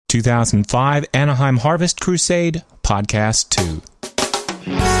2005 Anaheim Harvest Crusade, Podcast 2.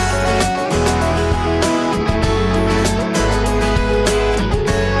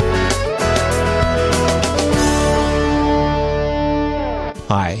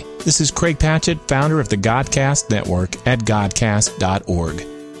 Hi, this is Craig Patchett, founder of the Godcast Network at Godcast.org.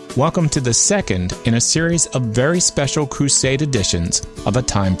 Welcome to the second in a series of very special crusade editions of A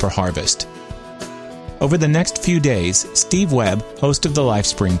Time for Harvest. Over the next few days, Steve Webb, host of the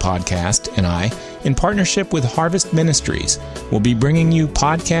LifeSpring podcast, and I, in partnership with Harvest Ministries, will be bringing you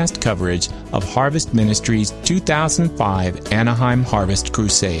podcast coverage of Harvest Ministries' 2005 Anaheim Harvest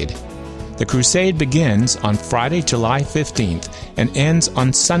Crusade. The crusade begins on Friday, July 15th and ends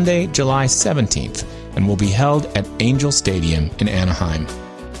on Sunday, July 17th, and will be held at Angel Stadium in Anaheim.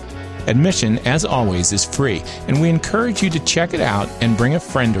 Admission, as always, is free, and we encourage you to check it out and bring a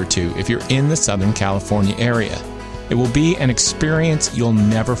friend or two if you're in the Southern California area. It will be an experience you'll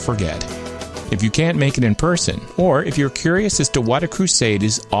never forget. If you can't make it in person, or if you're curious as to what a crusade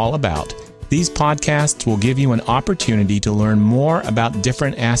is all about, these podcasts will give you an opportunity to learn more about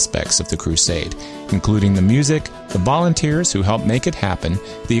different aspects of the crusade, including the music, the volunteers who help make it happen,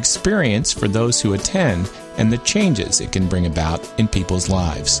 the experience for those who attend, and the changes it can bring about in people's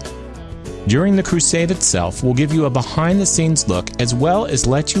lives. During the crusade itself, we'll give you a behind-the-scenes look as well as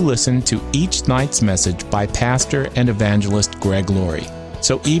let you listen to each night's message by pastor and evangelist Greg Laurie.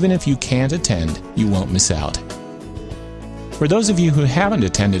 So even if you can't attend, you won't miss out. For those of you who haven't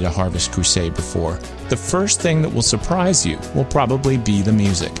attended a Harvest Crusade before, the first thing that will surprise you will probably be the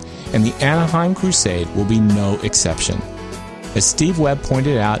music, and the Anaheim Crusade will be no exception. As Steve Webb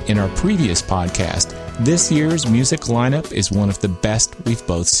pointed out in our previous podcast, this year's music lineup is one of the best we've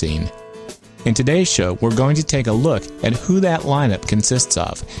both seen. In today's show, we're going to take a look at who that lineup consists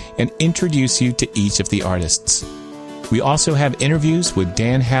of and introduce you to each of the artists. We also have interviews with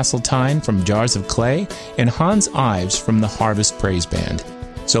Dan Hasseltine from Jars of Clay and Hans Ives from the Harvest Praise Band.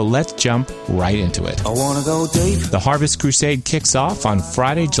 So let's jump right into it. I wanna go deep. The Harvest Crusade kicks off on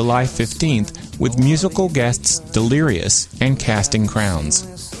Friday, July 15th with musical guests Delirious and Casting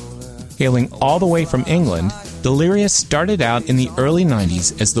Crowns. Hailing all the way from England, Delirious started out in the early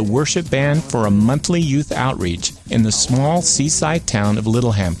 90s as the worship band for a monthly youth outreach in the small seaside town of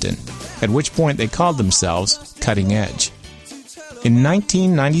Littlehampton, at which point they called themselves Cutting Edge. In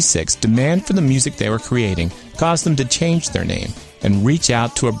 1996, demand for the music they were creating caused them to change their name and reach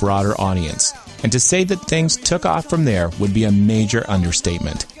out to a broader audience, and to say that things took off from there would be a major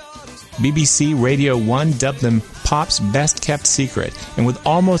understatement. BBC Radio 1 dubbed them pop's best-kept secret, and with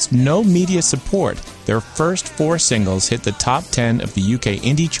almost no media support, their first 4 singles hit the top 10 of the UK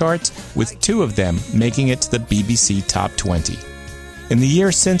indie charts, with 2 of them making it to the BBC Top 20. In the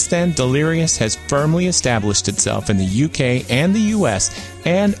years since then, Delirious has firmly established itself in the UK and the US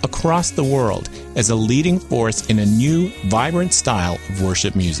and across the world as a leading force in a new, vibrant style of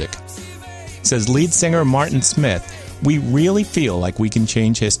worship music. Says lead singer Martin Smith, "We really feel like we can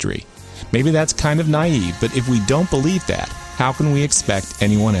change history. Maybe that's kind of naive, but if we don't believe that, how can we expect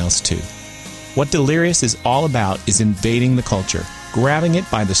anyone else to?" What Delirious is all about is invading the culture, grabbing it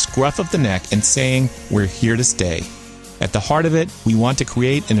by the scruff of the neck and saying, "We're here to stay." At the heart of it, we want to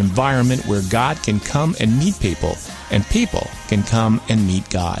create an environment where God can come and meet people, and people can come and meet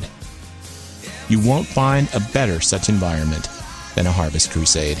God. You won't find a better such environment than a Harvest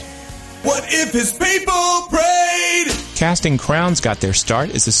Crusade. What if his people prayed? Casting Crowns got their start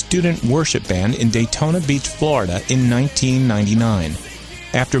as a student worship band in Daytona Beach, Florida in 1999.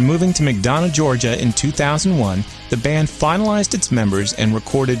 After moving to McDonough, Georgia in 2001, the band finalized its members and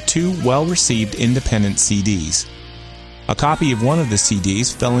recorded 2 well-received independent CDs. A copy of one of the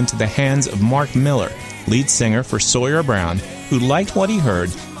CDs fell into the hands of Mark Miller, lead singer for Sawyer Brown, who liked what he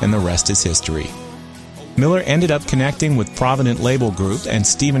heard, and the rest is history. Miller ended up connecting with Provident Label Group and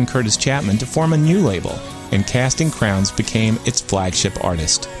Stephen Curtis Chapman to form a new label, and Casting Crowns became its flagship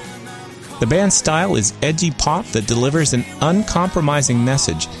artist. The band's style is edgy pop that delivers an uncompromising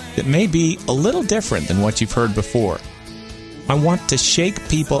message that may be a little different than what you've heard before. I want to shake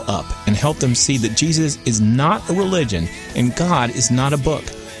people up and help them see that Jesus is not a religion and God is not a book,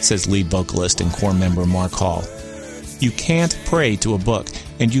 says lead vocalist and core member Mark Hall. You can't pray to a book,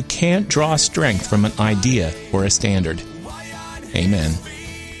 and you can't draw strength from an idea or a standard. Amen.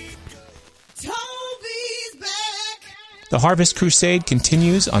 The Harvest Crusade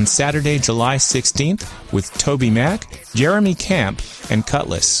continues on Saturday, July 16th with Toby Mac, Jeremy Camp, and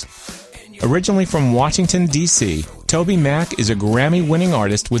Cutlass. Originally from Washington, D.C., TobyMac is a Grammy-winning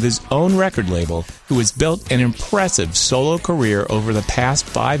artist with his own record label who has built an impressive solo career over the past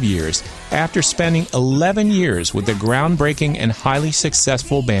 5 years after spending 11 years with the groundbreaking and highly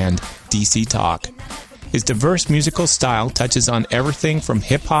successful band DC Talk. His diverse musical style touches on everything from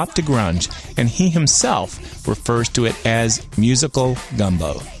hip-hop to grunge, and he himself refers to it as musical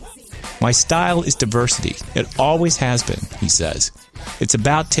gumbo. My style is diversity. It always has been, he says. It's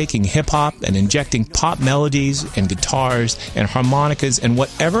about taking hip-hop and injecting pop melodies and guitars and harmonicas and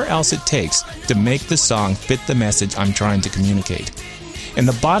whatever else it takes to make the song fit the message I'm trying to communicate. And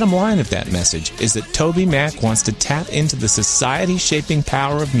the bottom line of that message is that TobyMac wants to tap into the society-shaping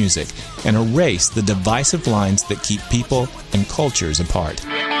power of music and erase the divisive lines that keep people and cultures apart.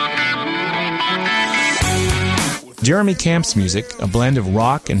 Jeremy Camp's music, a blend of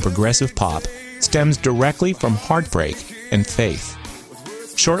rock and progressive pop, stems directly from heartbreak and faith.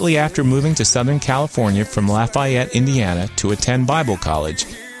 Shortly after moving to Southern California from Lafayette, Indiana, to attend Bible college,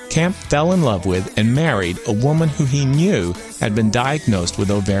 Camp fell in love with and married a woman who he knew had been diagnosed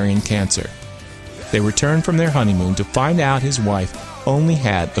with ovarian cancer. They returned from their honeymoon to find out his wife only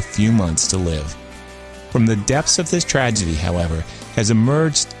had a few months to live. From the depths of this tragedy, however, has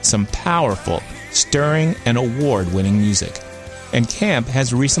emerged some powerful, stirring, and award-winning music. And Camp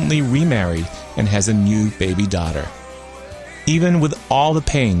has recently remarried and has a new baby daughter. Even with all the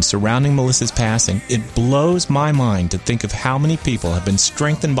pain surrounding Melissa's passing, it blows my mind to think of how many people have been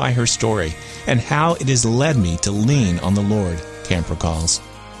strengthened by her story and how it has led me to lean on the Lord, Camp recalls.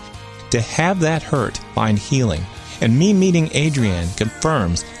 To have that hurt find healing, and me meeting Adrienne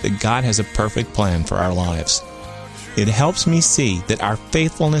confirms that God has a perfect plan for our lives. It helps me see that our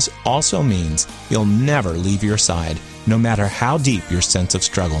faithfulness also means He'll never leave your side, no matter how deep your sense of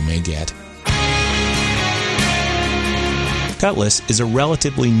struggle may get. Kutless is a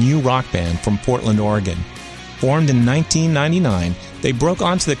relatively new rock band from Portland, Oregon. Formed in 1999, they broke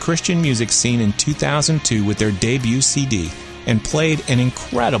onto the Christian music scene in 2002 with their debut CD and played an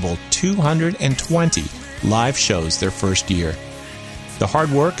incredible 220 live shows their first year. The hard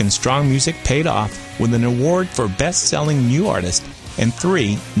work and strong music paid off with an award for best-selling new artist and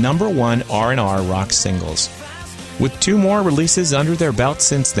 3 #1 R&R rock singles. With 2 more releases under their belt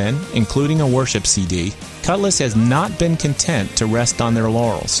since then, including a worship CD, Kutless has not been content to rest on their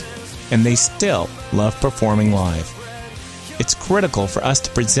laurels, and they still love performing live. It's critical for us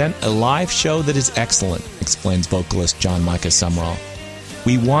to present a live show that is excellent, explains vocalist John Micah Sumrall.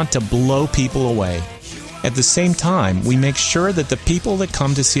 We want to blow people away. At the same time, we make sure that the people that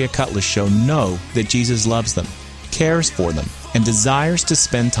come to see a Kutless show know that Jesus loves them, cares for them, and desires to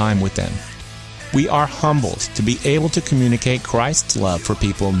spend time with them. We are humbled to be able to communicate Christ's love for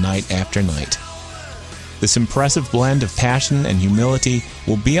people night after night. This impressive blend of passion and humility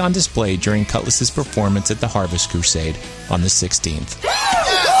will be on display during Kutless' performance at the Harvest Crusade on the 16th.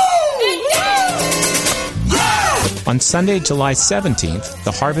 On Sunday, July 17th,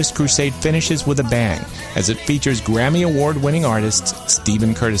 the Harvest Crusade finishes with a bang as it features Grammy Award-winning artists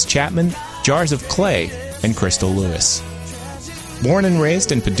Stephen Curtis Chapman, Jars of Clay, and Crystal Lewis. Born and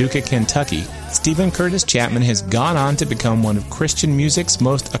raised in Paducah, Kentucky, Stephen Curtis Chapman has gone on to become one of Christian music's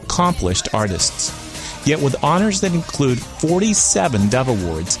most accomplished artists. Yet with honors that include 47 Dove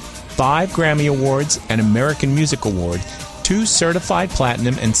Awards, 5 Grammy Awards, an American Music Award, 2 certified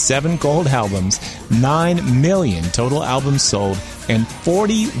platinum and 7 gold albums, 9 million total albums sold, and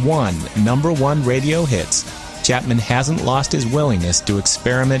 41 #1 radio hits, Chapman hasn't lost his willingness to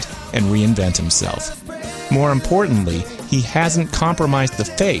experiment and reinvent himself. More importantly, he hasn't compromised the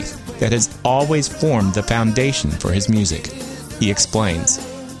faith that has always formed the foundation for his music. He explains,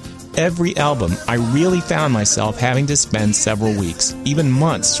 "Every album, I really found myself having to spend several weeks, even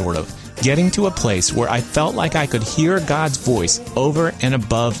months sort of, getting to a place where I felt like I could hear God's voice over and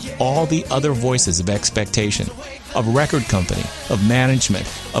above all the other voices of expectation, of record company, of management,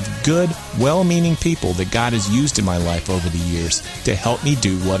 of good, well-meaning people that God has used in my life over the years to help me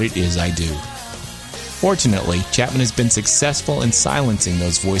do what it is I do." Fortunately, Chapman has been successful in silencing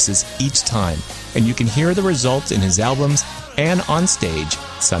those voices each time, and you can hear the results in his albums and on stage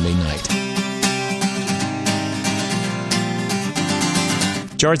Sunday night.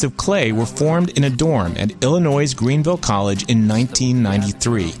 Jars of Clay were formed in a dorm at Illinois' Greenville College in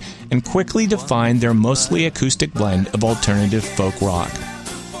 1993 and quickly defined their mostly acoustic blend of alternative folk rock.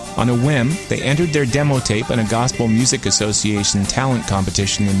 On a whim, they entered their demo tape in a Gospel Music Association talent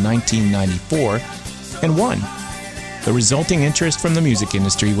competition in 1994 and won. The resulting interest from the music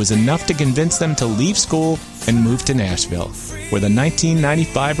industry was enough to convince them to leave school and move to Nashville, where the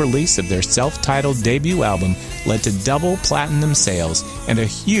 1995 release of their self-titled debut album led to double platinum sales and a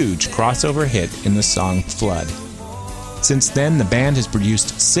huge crossover hit in the song Flood. Since then, the band has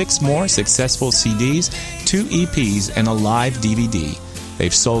produced 6 more successful CDs, 2 EPs, and a live DVD.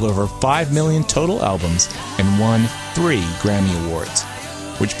 They've sold over 5 million total albums and won 3 Grammy Awards.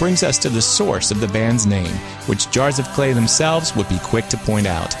 Which brings us to the source of the band's name, which Jars of Clay themselves would be quick to point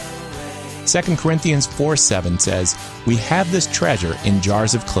out. 2 Corinthians 4:7 says, "We have this treasure in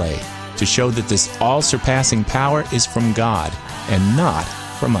jars of clay, to show that this all-surpassing power is from God, and not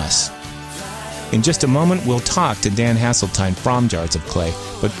from us." In just a moment, we'll talk to Dan Hasseltine from Jars of Clay,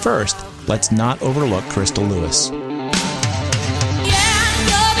 but first, let's not overlook Crystal Lewis.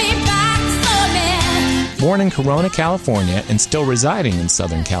 Born in Corona, California, and still residing in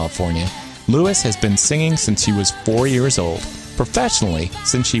Southern California, Lewis has been singing since she was 4 years old, professionally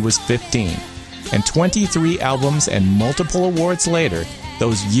since she was 15. And 23 albums and multiple awards later,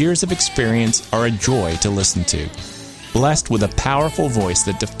 those years of experience are a joy to listen to. Blessed with a powerful voice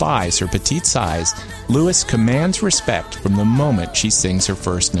that defies her petite size, Lewis commands respect from the moment she sings her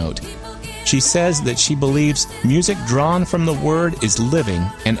first note. She says that she believes music drawn from the Word is living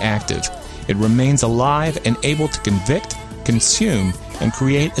and active. It remains alive and able to convict, consume, and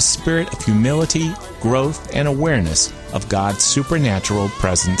create a spirit of humility, growth, and awareness of God's supernatural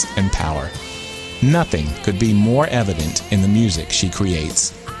presence and power. Nothing could be more evident in the music she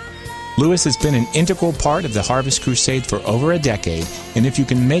creates. Lewis has been an integral part of the Harvest Crusade for over a decade, and if you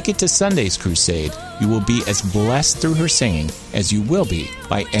can make it to Sunday's crusade, you will be as blessed through her singing as you will be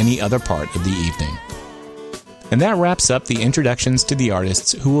by any other part of the evening. And that wraps up the introductions to the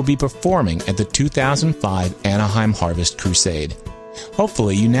artists who will be performing at the 2005 Anaheim Harvest Crusade.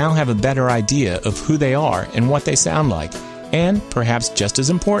 Hopefully you now have a better idea of who they are and what they sound like, and perhaps just as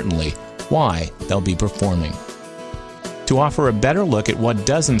importantly, why they'll be performing. To offer a better look at what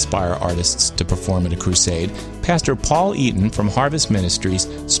does inspire artists to perform at a crusade, Pastor Paul Eaton from Harvest Ministries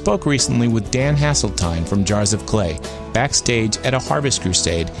spoke recently with Dan Hasseltine from Jars of Clay, backstage at a Harvest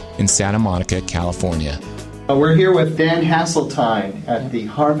Crusade in Santa Monica, California. We're here with Dan Hasseltine at the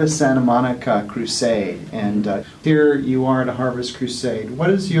Harvest Santa Monica Crusade, and here you are at a Harvest Crusade. What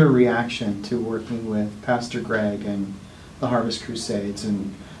is your reaction to working with Pastor Greg and the Harvest Crusades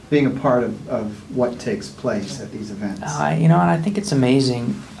and being a part of what takes place at these events? And I think it's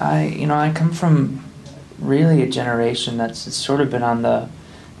amazing. I come from really a generation that's sort of been on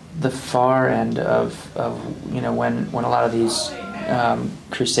the far end of when a lot of these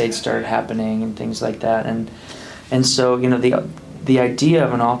crusades started happening and things like that, and so the idea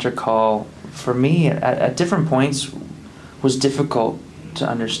of an altar call for me at different points was difficult to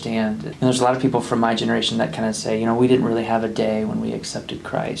understand. And there's a lot of people from my generation that kind of say, we didn't really have a day when we accepted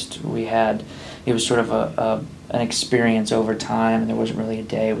Christ. It was sort of an experience over time, and there wasn't really a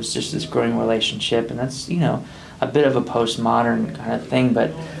day. It was just this growing relationship, and that's a bit of a postmodern kind of thing, but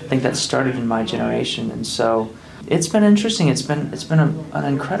I think that started in my generation, and so it's been interesting. It's been an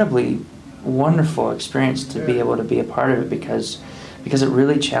incredibly wonderful experience to be able to be a part of it because it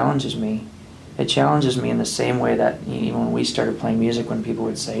really challenges me. It challenges me in the same way that even when we started playing music, when people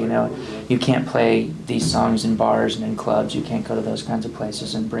would say, you can't play these songs in bars and in clubs, you can't go to those kinds of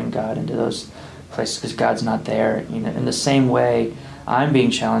places and bring God into those places because God's not there. In the same way, I'm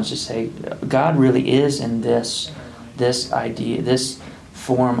being challenged to say, God really is in this idea, this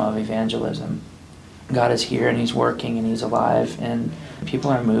form of evangelism. God is here and He's working and He's alive, and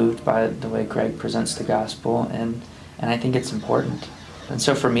people are moved by the way Greg presents the gospel, and I think it's important. And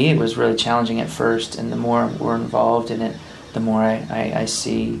so for me, it was really challenging at first, and the more we're involved in it, the more I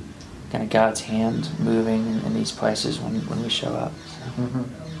see kind of God's hand moving in these places when we show up. So. Mm-hmm.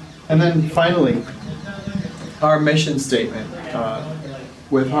 And then finally, our mission statement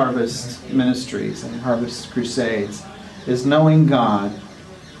with Harvest Ministries and Harvest Crusades is knowing God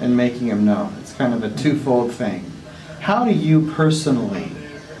and making Him known. It's kind of a twofold thing. How do you personally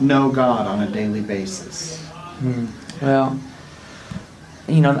know God on a daily basis? Well,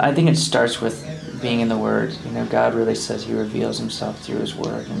 I think it starts with being in the Word. God really says He reveals Himself through His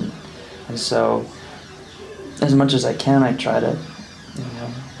Word, and so as much as I can, I try to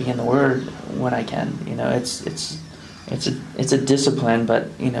be in the Word when I can. It's a discipline, but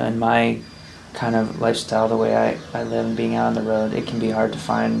in my kind of lifestyle, the way I live and being out on the road, it can be hard to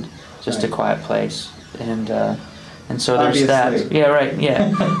find just a quiet place, and so there's Obviously. that. Yeah, right.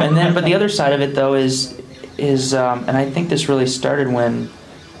 Yeah, but the other side of it though is and I think this really started when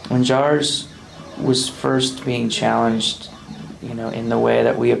Jars was first being challenged, in the way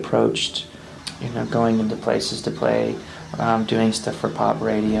that we approached, going into places to play, doing stuff for pop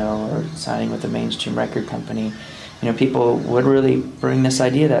radio or signing with a mainstream record company. People would really bring this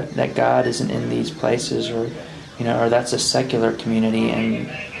idea that God isn't in these places, or that's a secular community,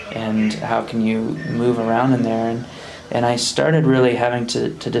 and how can you move around in there? And I started really having to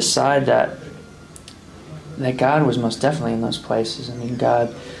decide that God was most definitely in those places. I mean,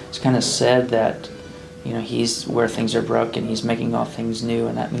 God has kind of said that, He's where things are broken, He's making all things new,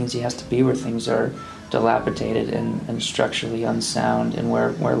 and that means He has to be where things are dilapidated and structurally unsound, and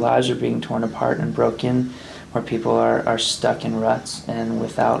where lives are being torn apart and broken, where people are stuck in ruts and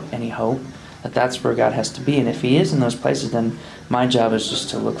without any hope. That's where God has to be. And if He is in those places, then my job is just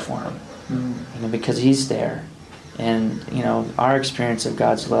to look for Him, because He's there. And, our experience of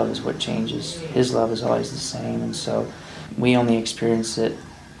God's love is what changes. His love is always the same. And so we only experience it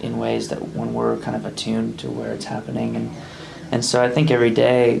in ways that when we're kind of attuned to where it's happening. And so I think every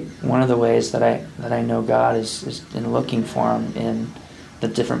day, one of the ways that I know God is in looking for Him in the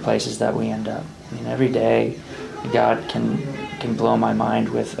different places that we end up. I mean, every day, God can blow my mind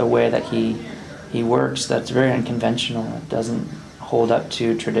with a way that He works that's very unconventional. It doesn't hold up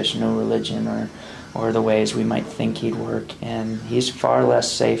to traditional religion or the ways we might think He'd work. And He's far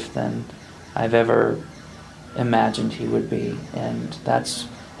less safe than I've ever imagined He would be. And that's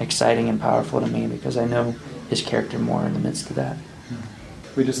exciting and powerful to me because I know His character more in the midst of that.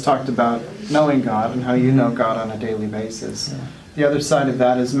 We just talked about knowing God and how you know God on a daily basis. Yeah. The other side of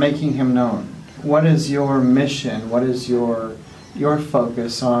that is making Him known. What is your mission? What is your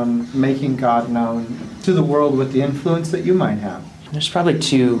focus on making God known to the world with the influence that you might have? There's probably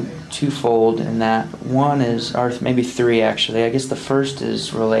twofold in that. One is, or maybe three actually. I guess the first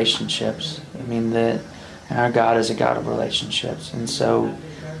is relationships. I mean, our God is a God of relationships, and so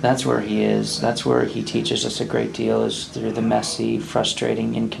that's where He is. That's where He teaches us a great deal, is through the messy,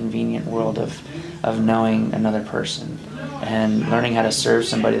 frustrating, inconvenient world of knowing another person and learning how to serve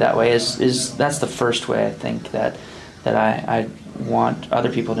somebody that way. That's the first way I think that I want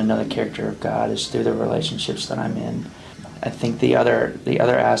other people to know the character of God, is through the relationships that I'm in. I think the other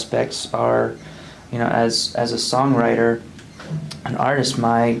aspects are, as a songwriter, an artist,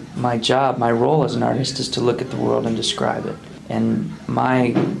 my job, my role as an artist is to look at the world and describe it. And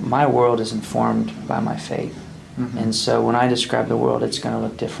my world is informed by my faith. Mm-hmm. And so when I describe the world, it's going to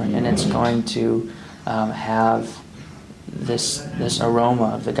look different, and it's going to have this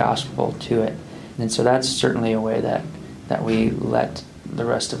aroma of the gospel to it. And so that's certainly a way that we let the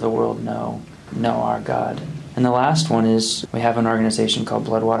rest of the world know our God. And the last one is we have an organization called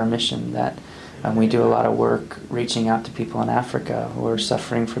Bloodwater Mission that we do a lot of work reaching out to people in Africa who are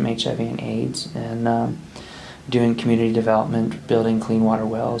suffering from HIV and AIDS, and doing community development, building clean water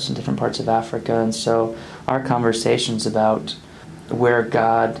wells in different parts of Africa. And so our conversations about where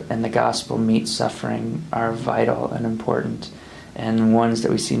God and the gospel meet suffering are vital and important, and ones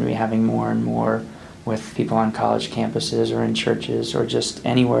that we seem to be having more and more with people on college campuses or in churches or just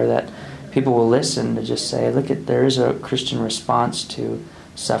anywhere that people will listen to just say, look, there is a Christian response to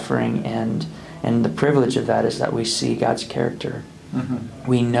suffering, and the privilege of that is that we see God's character. Mm-hmm.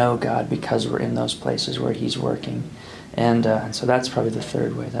 We know God because we're in those places where He's working. And so that's probably the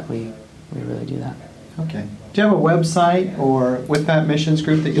third way that we really do that. Okay. Do you have a website or with that missions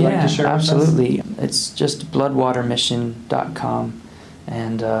group that you'd like to share with us? Yeah, absolutely. It's just bloodwatermission.com.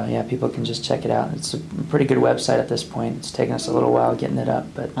 And people can just check it out. It's a pretty good website at this point. It's taken us a little while getting it up,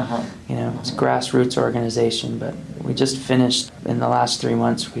 but it's a grassroots organization. But we just finished in the last 3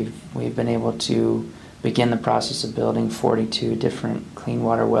 months. We've been able to begin the process of building 42 different clean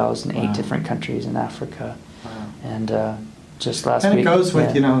water wells in 8 different countries in Africa. Wow. And just last week, and it goes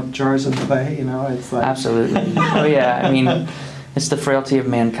with jars of clay. It's like absolutely. Oh yeah, I mean, it's the frailty of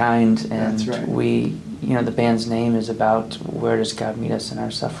mankind, and that's right. We. The band's name is about where does God meet us in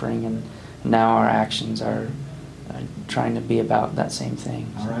our suffering, and now our actions are trying to be about that same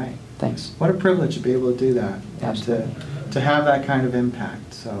thing. All right. Thanks. What a privilege to be able to do that. Absolutely. And to have that kind of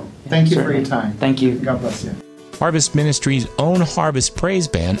impact. So thank you for your time. Thank you. God bless you. Harvest Ministries' own Harvest Praise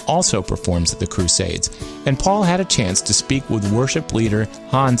Band also performs at the Crusades, and Paul had a chance to speak with worship leader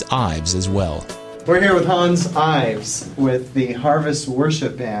Hans Ives as well. We're here with Hans Ives with the Harvest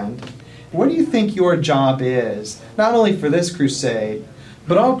Worship Band. What do you think your job is, not only for this crusade,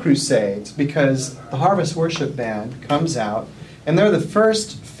 but all crusades? Because the Harvest Worship Band comes out, and they're the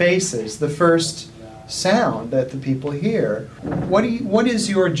first faces, the first sound that the people hear. What is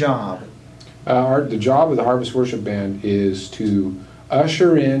your job? The job of the Harvest Worship Band is to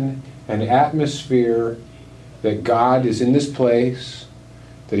usher in an atmosphere that God is in this place,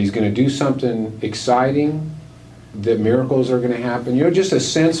 that He's going to do something exciting, that miracles are going to happen. Just a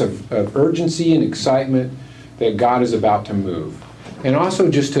sense of urgency and excitement that God is about to move. And also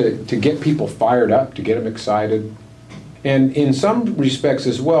just to get people fired up, to get them excited. And in some respects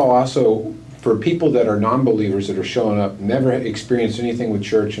as well, also for people that are non-believers that are showing up, never experienced anything with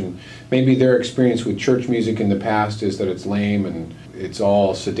church, and maybe their experience with church music in the past is that it's lame and it's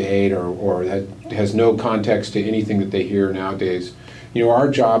all sedate or that has no context to anything that they hear nowadays. Our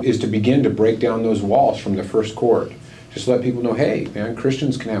job is to begin to break down those walls from the first chord. Just let people know, hey, man,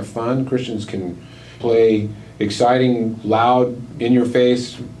 Christians can have fun. Christians can play exciting, loud,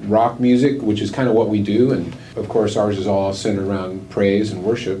 in-your-face rock music, which is kind of what we do. And, of course, ours is all centered around praise and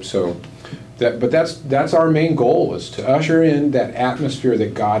worship. But that's our main goal, is to usher in that atmosphere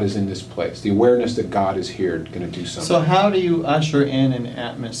that God is in this place, the awareness that God is here, going to do something. So how do you usher in an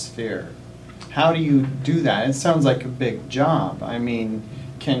atmosphere? How do you do that? It sounds like a big job. I mean,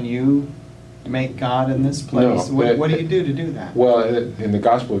 can you make God in this place? No, what do you do to do that? Well, in the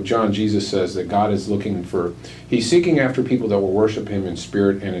Gospel of John, Jesus says that God is He's seeking after people that will worship Him in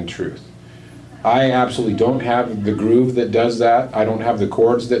spirit and in truth. I absolutely don't have the groove that does that. I don't have the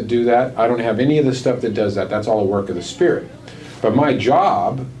chords that do that. I don't have any of the stuff that does that. That's all a work of the Spirit. But my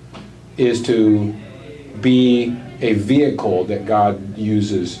job is to be a vehicle that God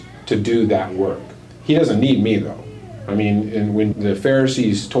uses to do that work. He doesn't need me, though. I mean, and when the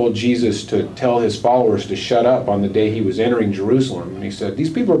Pharisees told Jesus to tell his followers to shut up on the day he was entering Jerusalem, and he said,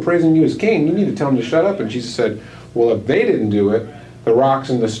 these people are praising you as king, you need to tell them to shut up. And Jesus said, well, if they didn't do it, the rocks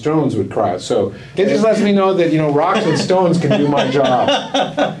and the stones would cry out. So it just lets me know that, rocks and stones can do my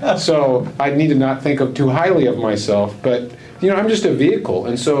job. So I need to not think too highly of myself, but, I'm just a vehicle.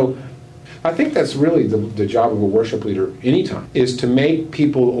 And so I think that's really the job of a worship leader anytime, is to make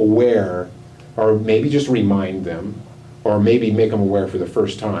people aware, or maybe just remind them, or maybe make them aware for the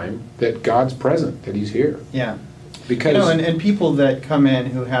first time that God's present, that He's here. Yeah. Because and people that come in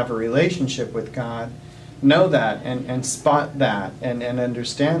who have a relationship with God know that and spot that and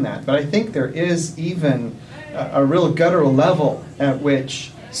understand that. But I think there is even a real guttural level at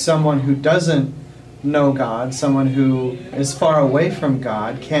which someone who doesn't know God, someone who is far away from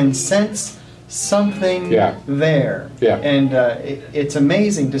God, can sense something there. Yeah. And it's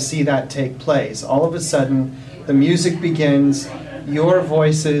amazing to see that take place. All of a sudden, the music begins, your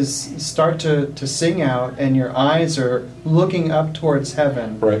voices start to sing out, and your eyes are looking up towards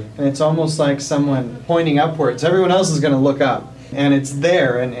heaven. Right. And it's almost like someone pointing upwards. Everyone else is going to look up. And it's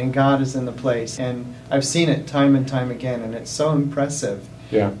there, and God is in the place. And I've seen it time and time again, and it's so impressive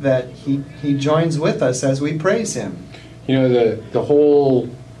that He joins with us as we praise Him. The whole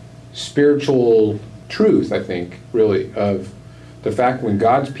spiritual truth, I think, really, of the fact when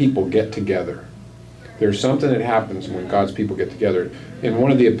God's people get together, there's something that happens when God's people get together. In one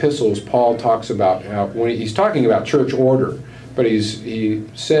of the epistles, Paul talks about how, when he's talking about church order, but he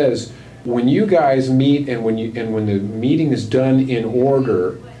says, when you guys meet and when the meeting is done in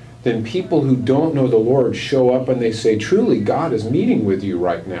order, then people who don't know the Lord show up and they say, truly, God is meeting with you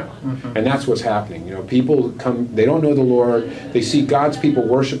right now. Mm-hmm. And that's what's happening. People come, they don't know the Lord, they see God's people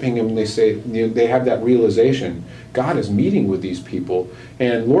worshiping Him, and they say, they have that realization, God is meeting with these people.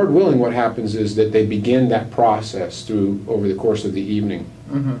 And Lord willing, what happens is that they begin that process over the course of the evening.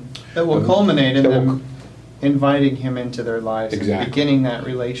 Mm-hmm. That will culminate in them inviting Him into their lives, and beginning that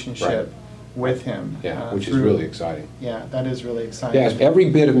relationship with Him. Yeah, which is really exciting. Yeah, that is really exciting. Yes, every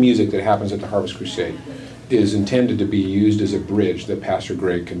bit of music that happens at the Harvest Crusade is intended to be used as a bridge that Pastor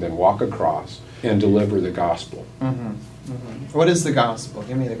Greg can then walk across and deliver the gospel. Mm-hmm. Mm-hmm. What is the gospel?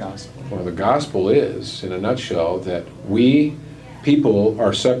 Give me the gospel. Well, the gospel is, in a nutshell, that we people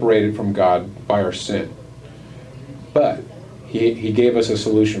are separated from God by our sin. But He gave us a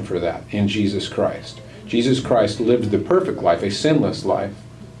solution for that in Jesus Christ. Jesus Christ lived the perfect life, a sinless life,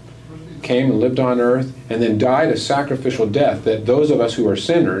 came and lived on earth, and then died a sacrificial death that those of us who are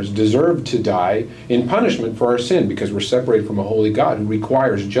sinners deserve to die in punishment for our sin, because we're separated from a holy God who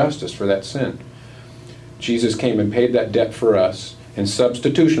requires justice for that sin. Jesus came and paid that debt for us, and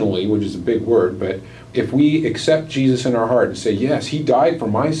substitutionally, which is a big word, but if we accept Jesus in our heart and say, yes, He died for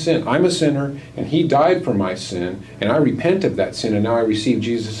my sin, I'm a sinner, and He died for my sin, and I repent of that sin, and now I receive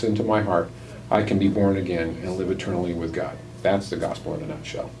Jesus into my heart, I can be born again and live eternally with God. That's the gospel in a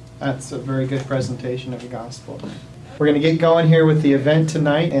nutshell. That's a very good presentation of the gospel. We're going to get going here with the event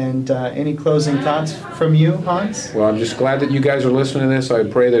tonight, and any closing thoughts from you, Hans? Well, I'm just glad that you guys are listening to this. I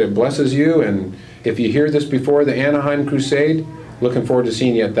pray that it blesses you, and if you hear this before the Anaheim Crusade, looking forward to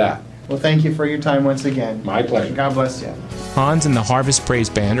seeing you at that. Well, thank you for your time once again. My pleasure. God bless you. Hans and the Harvest Praise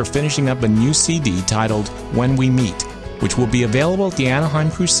Band are finishing up a new CD titled When We Meet, which will be available at the Anaheim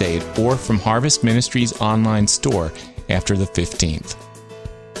Crusade or from Harvest Ministries online store after the 15th.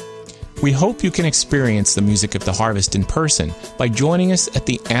 We hope you can experience the music of the Harvest in person by joining us at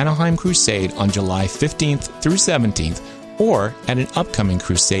the Anaheim Crusade on July 15th through 17th or at an upcoming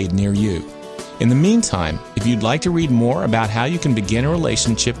crusade near you. In the meantime, if you'd like to read more about how you can begin a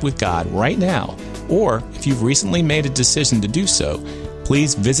relationship with God right now, or if you've recently made a decision to do so,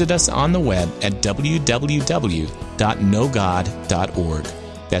 please visit us on the web at www.knowgod.org.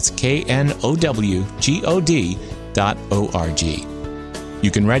 That's knowgod.org. You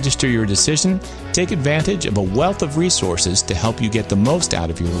can register your decision, take advantage of a wealth of resources to help you get the most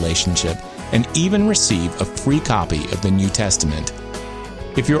out of your relationship, and even receive a free copy of the New Testament.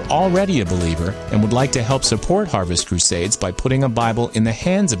 If you're already a believer and would like to help support Harvest Crusades by putting a Bible in the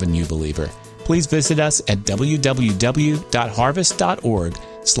hands of a new believer, please visit us at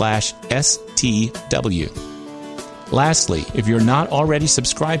www.harvest.org/STW. Lastly, if you're not already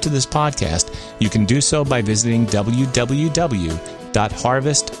subscribed to this podcast, you can do so by visiting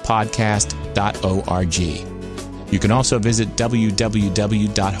www.harvestpodcast.org. You can also visit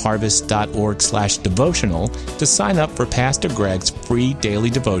www.harvest.org/devotional to sign up for Pastor Greg's free daily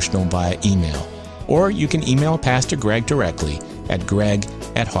devotional via email. Or you can email Pastor Greg directly at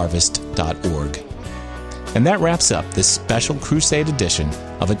greg@harvest.org. And that wraps up this special Crusade edition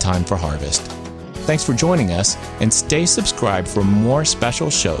of A Time for Harvest. Thanks for joining us, and stay subscribed for more special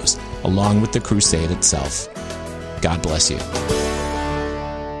shows along with the crusade itself. God bless you.